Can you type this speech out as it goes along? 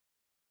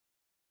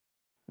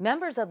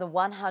Members of the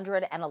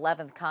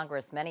 111th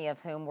Congress, many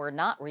of whom were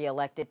not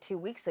reelected 2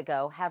 weeks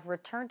ago, have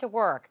returned to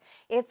work.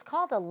 It's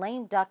called a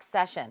lame duck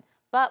session,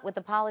 but with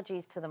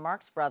apologies to the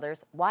Marx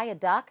Brothers, why a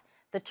duck?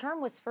 The term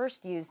was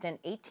first used in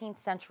 18th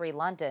century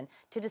London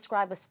to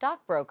describe a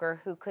stockbroker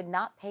who could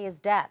not pay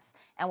his debts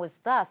and was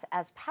thus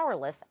as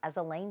powerless as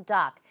a lame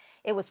duck.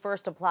 It was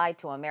first applied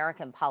to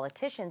American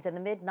politicians in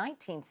the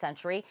mid-19th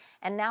century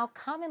and now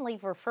commonly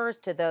refers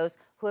to those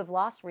who have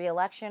lost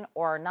re-election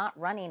or are not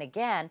running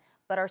again,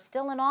 but are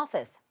still in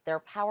office, their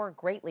power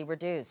greatly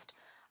reduced.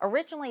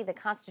 Originally, the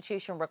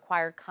Constitution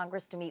required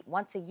Congress to meet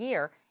once a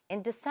year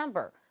in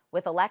December,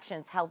 with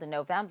elections held in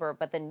November,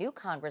 but the new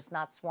Congress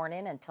not sworn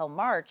in until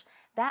March.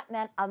 That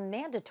meant a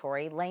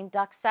mandatory lame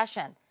duck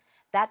session.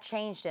 That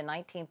changed in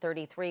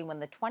 1933 when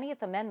the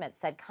 20th Amendment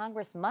said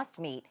Congress must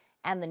meet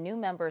and the new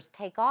members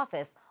take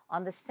office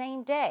on the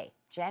same day,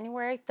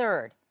 January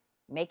 3rd,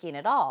 making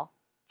it all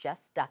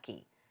just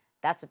ducky.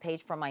 That's a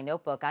page from my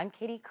notebook. I'm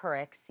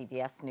Couric,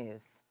 CBS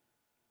News.